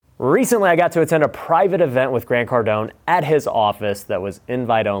Recently, I got to attend a private event with Grant Cardone at his office that was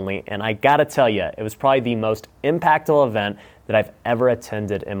invite only, and I gotta tell you, it was probably the most impactful event that I've ever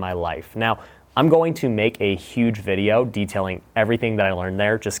attended in my life. Now, I'm going to make a huge video detailing everything that I learned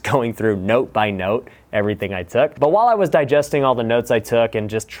there, just going through note by note everything I took. But while I was digesting all the notes I took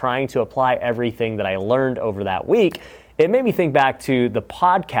and just trying to apply everything that I learned over that week, it made me think back to the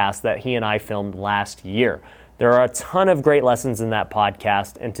podcast that he and I filmed last year. There are a ton of great lessons in that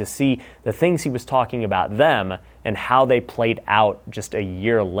podcast, and to see the things he was talking about them and how they played out just a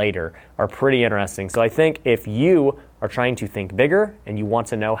year later are pretty interesting. So I think if you are trying to think bigger and you want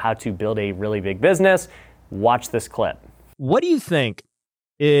to know how to build a really big business, watch this clip. What do you think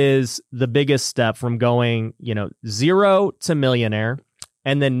is the biggest step from going, zero to millionaire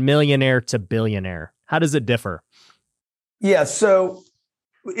and then millionaire to billionaire? How does it differ? Yeah, so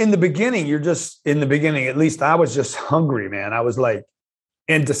in the beginning, at least I was just hungry, man. I was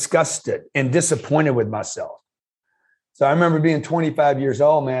and disgusted and disappointed with myself. So I remember being 25 years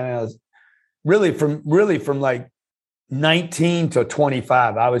old, man. And I was really from like 19 to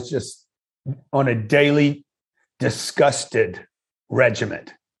 25. I was just on a daily disgusted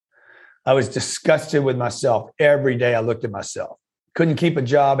regiment. I was disgusted with myself. Every day I looked at myself. Couldn't keep a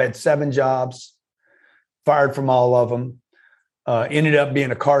job. I had 7 jobs, fired from all of them. Ended up being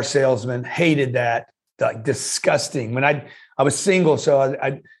a car salesman. Hated that. Like disgusting. When I was single, so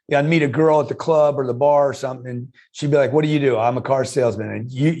I'd meet a girl at the club or the bar or something, and she'd be like, "What do you do?" "I'm a car salesman."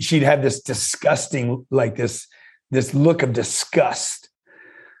 And she'd have this disgusting, like this look of disgust.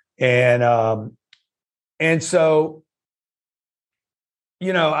 And so,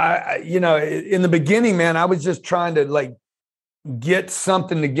 in the beginning, man, I was just trying to get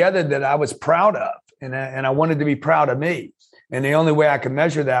something together that I was proud of, and I wanted to be proud of me. And the only way I could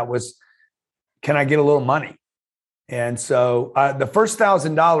measure that was, can I get a little money? And so the first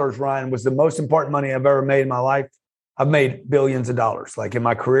 $1,000, Ryan, was the most important money I've ever made in my life. I've made billions of dollars. Like in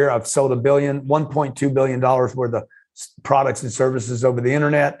my career, I've sold $1.2 billion worth of products and services over the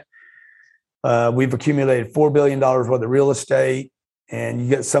internet. We've accumulated $4 billion worth of real estate.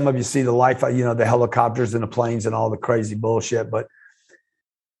 And some of you see the life, the helicopters and the planes and all the crazy bullshit. But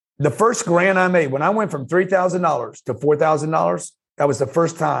the first grant I made, when I went from $3,000 to $4,000, that was the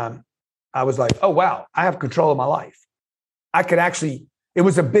first time I was like, oh, wow, I have control of my life. It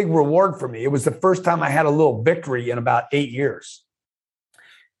was a big reward for me. It was the first time I had a little victory in about 8 years.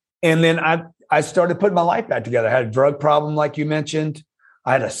 And then I started putting my life back together. I had a drug problem, like you mentioned.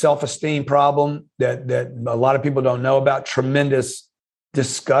 I had a self-esteem problem that a lot of people don't know about. Tremendous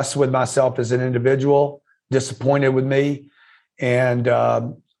disgust with myself as an individual, disappointed with me. And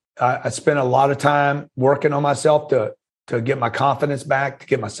I spent a lot of time working on myself to get my confidence back, to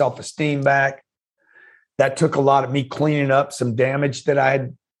get my self-esteem back. That took a lot of me cleaning up some damage that I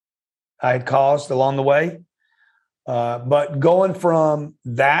had caused along the way. But going from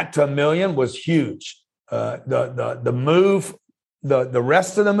that to $1 million was huge. The move, the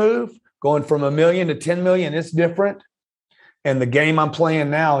rest of the move, going from $1 million to 10 million, is different. And the game I'm playing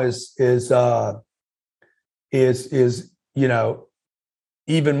now is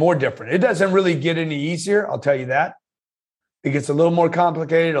even more different. It doesn't really get any easier, I'll tell you that. It gets a little more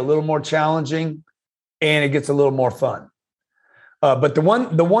complicated, a little more challenging, and it gets a little more fun. But the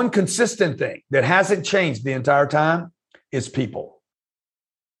one consistent thing that hasn't changed the entire time is people.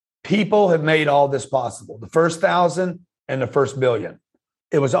 People have made all this possible. The first 1,000 and the first billion.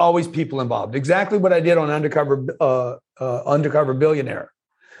 It was always people involved. Exactly what I did on Undercover Billionaire.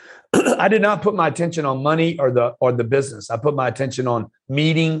 I did not put my attention on money or the business. I put my attention on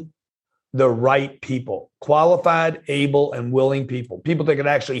meeting the right people, qualified, able, and willing people that could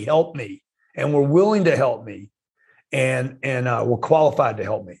actually help me and were willing to help me and were qualified to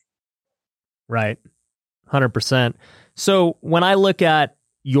help me. Right. 100%. So when I look at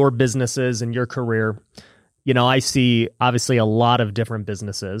your businesses and your career, I see obviously a lot of different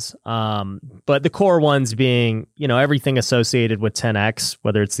businesses, but the core ones being, everything associated with 10X,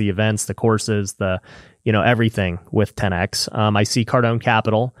 whether it's the events, the courses, everything with 10X. I see Cardone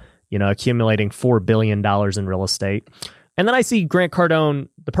Capital, accumulating $4 billion in real estate. And then I see Grant Cardone,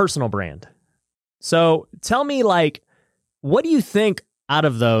 the personal brand. So tell me, what do you think out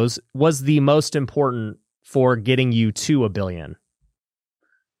of those was the most important for getting you to $1 billion?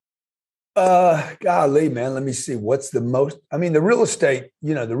 Golly, man, let me see. What's the most? I mean, the real estate,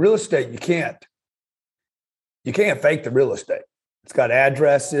 you can't fake the real estate. It's got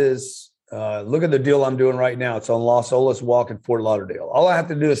addresses. Look at the deal I'm doing right now. It's on Los Olas Walk in Fort Lauderdale. All I have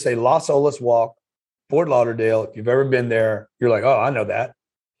to do is say Los Olas Walk, Fort Lauderdale. If you've ever been there, you're like, oh, I know that.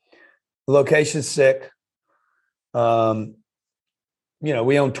 The location's sick.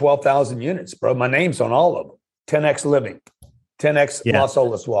 we own 12,000 units, bro. My name's on all of them. 10X Living, 10X Los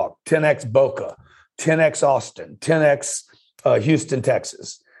Olas Walk, 10X Boca, 10X Austin, 10X Houston,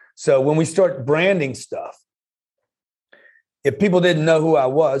 Texas. So when we start branding stuff, if people didn't know who I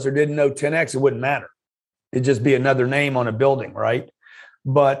was or didn't know 10X, it wouldn't matter. It'd just be another name on a building, right?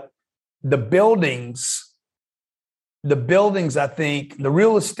 But the buildings, I think the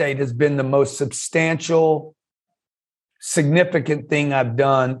real estate has been the most substantial, significant thing I've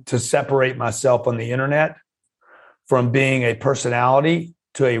done to separate myself on the internet from being a personality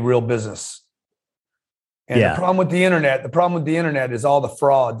to a real business. And the problem with the internet is all the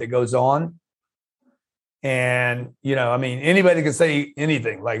fraud that goes on. And, anybody can say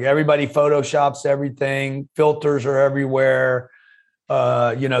anything. Like everybody photoshops everything. Filters are everywhere. The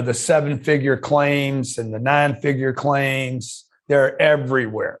 7-figure claims and the 9-figure claims, they're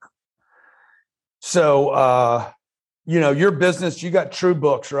everywhere. So, your business, you got True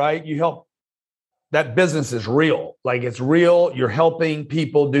Books, right? You help, that business is real. Like it's real. You're helping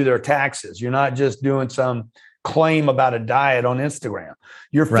people do their taxes. You're not just doing some claim about a diet on Instagram.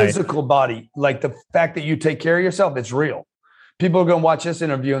 Your physical body, like the fact that you take care of yourself, it's real. People are going to watch this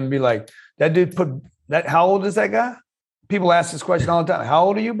interview and be like, that dude how old is that guy? People ask this question all the time. How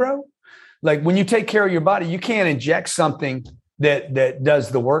old are you, bro? Like when you take care of your body, you can't inject something that does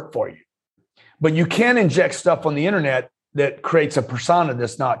the work for you. But you can inject stuff on the internet that creates a persona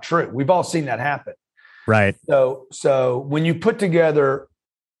that's not true. We've all seen that happen. Right. So when you put together,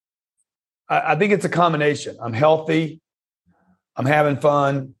 I think it's a combination. I'm healthy. I'm having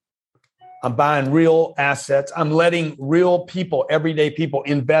fun. I'm buying real assets. I'm letting real people, everyday people,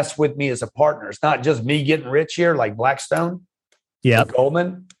 invest with me as a partner. It's not just me getting rich here like Blackstone,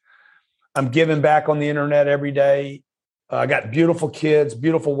 Goldman. I'm giving back on the internet every day. I got beautiful kids,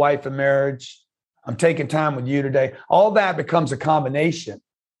 beautiful wife and marriage. I'm taking time with you today. All that becomes a combination.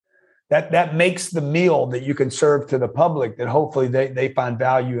 That makes the meal that you can serve to the public that hopefully they find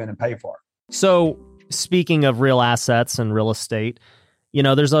value in and pay for. So speaking of real assets and real estate,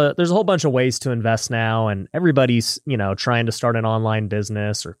 there's a whole bunch of ways to invest now, and everybody's, trying to start an online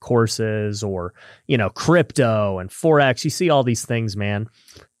business or courses or, crypto and Forex. You see all these things, man.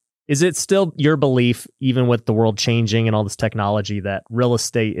 Is it still your belief, even with the world changing and all this technology, that real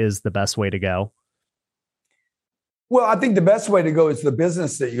estate is the best way to go? Well, I think the best way to go is the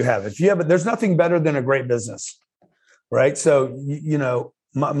business that you have. There's nothing better than a great business, right? So,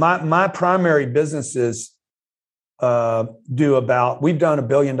 my primary businesses we've done $1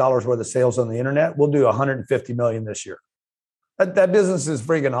 billion worth of sales on the internet. We'll do 150 million this year. That business is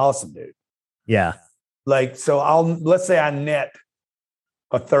freaking awesome, dude. Yeah. Like, so let's say I net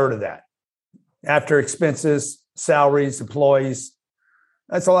a third of that after expenses, salaries, employees.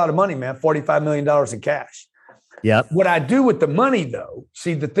 That's a lot of money, man. $45 million in cash. Yep. What I do with the money, though,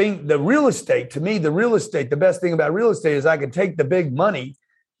 the real estate, to me, the best thing about real estate is I can take the big money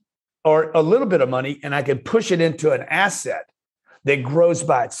or a little bit of money and I can push it into an asset that grows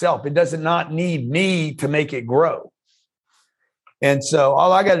by itself. It does not need me to make it grow. And so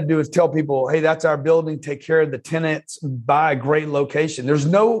all I got to do is tell people, hey, that's our building. Take care of the tenants, buy a great location. There's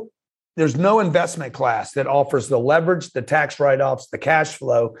no investment class that offers the leverage, the tax write-offs, the cash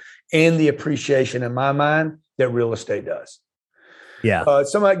flow, and the appreciation in my mind that real estate does. Yeah.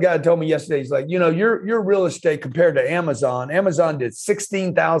 Some guy told me yesterday, he's like, your real estate compared to Amazon did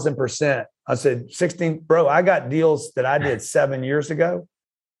 16,000%. I said, 16, bro, I got deals that I did 7 years ago.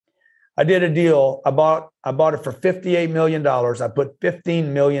 I did a deal. I bought it for $58 million. I put $15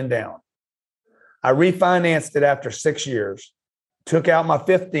 million down. I refinanced it after 6 years, took out my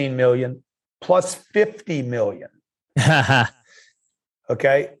 $15 million plus $50 million.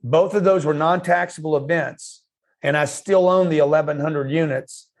 Okay. Both of those were non-taxable events. And I still own the 1,100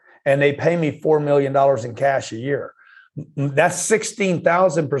 units, and they pay me $4 million in cash a year. That's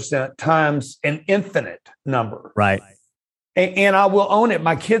 16,000% times an infinite number. Right. And I will own it.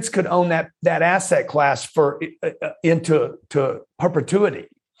 My kids could own that asset class into perpetuity.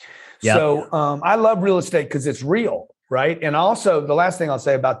 Yep. So I love real estate because it's real, right? And also the last thing I'll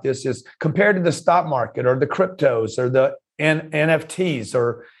say about this is compared to the stock market or the cryptos or the NFTs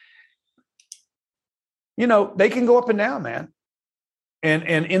or they can go up and down, man. And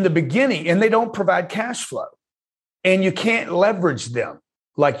in the beginning, and they don't provide cash flow. And you can't leverage them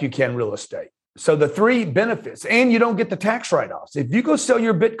like you can real estate. So the three benefits, and you don't get the tax write-offs. If you go sell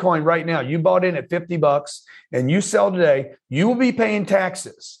your Bitcoin right now, you bought in at $50 and you sell today, you will be paying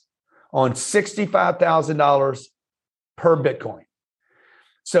taxes on $65,000 per Bitcoin.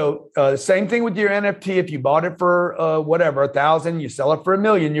 So same thing with your NFT. If you bought it for $1,000, you sell it for $1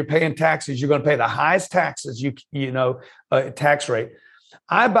 million, you're paying taxes. You're going to pay the highest taxes, tax rate.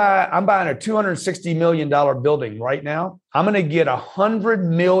 I'm buying a $260 million building right now. I'm going to get $100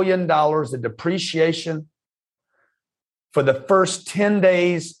 million of depreciation for the first 10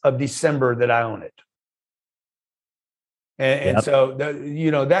 days of December that I own it. And so,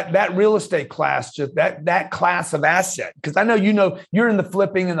 that real estate class, just that class of asset, because I know, you're in the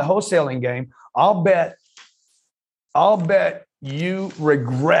flipping and the wholesaling game. I'll bet you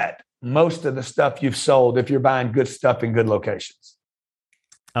regret most of the stuff you've sold if you're buying good stuff in good locations.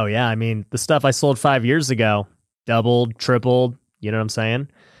 Oh, yeah. I mean, the stuff I sold 5 years ago, doubled, tripled, you know what I'm saying?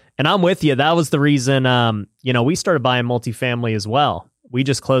 And I'm with you. That was the reason, we started buying multifamily as well. We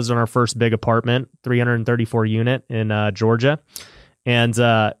just closed on our first big apartment, 334 unit in Georgia. And,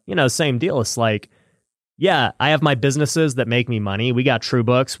 same deal. It's like, yeah, I have my businesses that make me money. We got True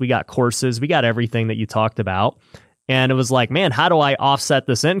Books, we got courses, we got everything that you talked about. And it was like, man, how do I offset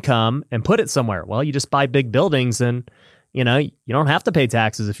this income and put it somewhere? Well, you just buy big buildings and, you don't have to pay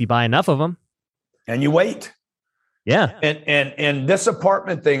taxes if you buy enough of them. And you wait. Yeah. And this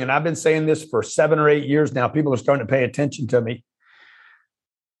apartment thing, and I've been saying this for 7 or 8 years now, people are starting to pay attention to me.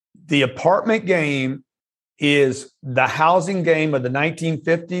 The apartment game is the housing game of the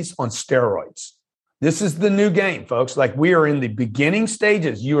 1950s on steroids. This is the new game, folks. Like, we are in the beginning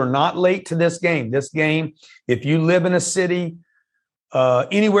stages. You are not late to this game. This game, if you live in a city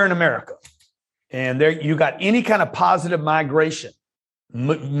anywhere in America, and there you got any kind of positive migration,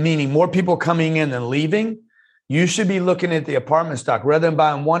 meaning more people coming in than leaving, you should be looking at the apartment stock rather than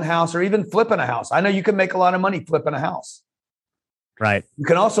buying one house or even flipping a house. I know you can make a lot of money flipping a house. Right. You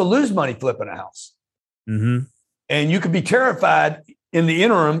can also lose money flipping a house. Mm-hmm. And you could be terrified in the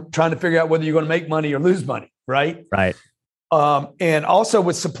interim trying to figure out whether you're going to make money or lose money. Right. Right. And also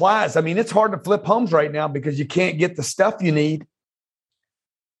with supplies. I mean, it's hard to flip homes right now because you can't get the stuff you need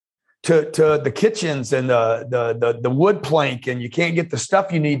to the kitchens and the wood plank, and you can't get the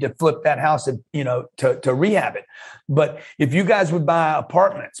stuff you need to flip that house and, to rehab it. But if you guys would buy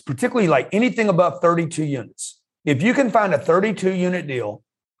apartments, particularly like anything above 32 units, if you can find a 32 unit deal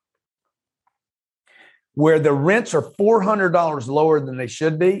where the rents are $400 lower than they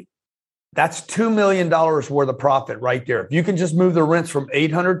should be, that's $2 million worth of profit right there. If you can just move the rents from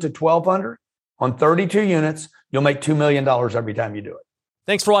 $800 to $1,200 on 32 units, you'll make $2 million every time you do it.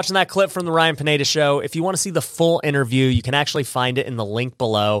 Thanks for watching that clip from the Ryan Pineda Show. If you want to see the full interview, you can actually find it in the link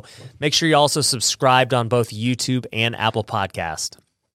below. Make sure you also subscribed on both YouTube and Apple Podcast.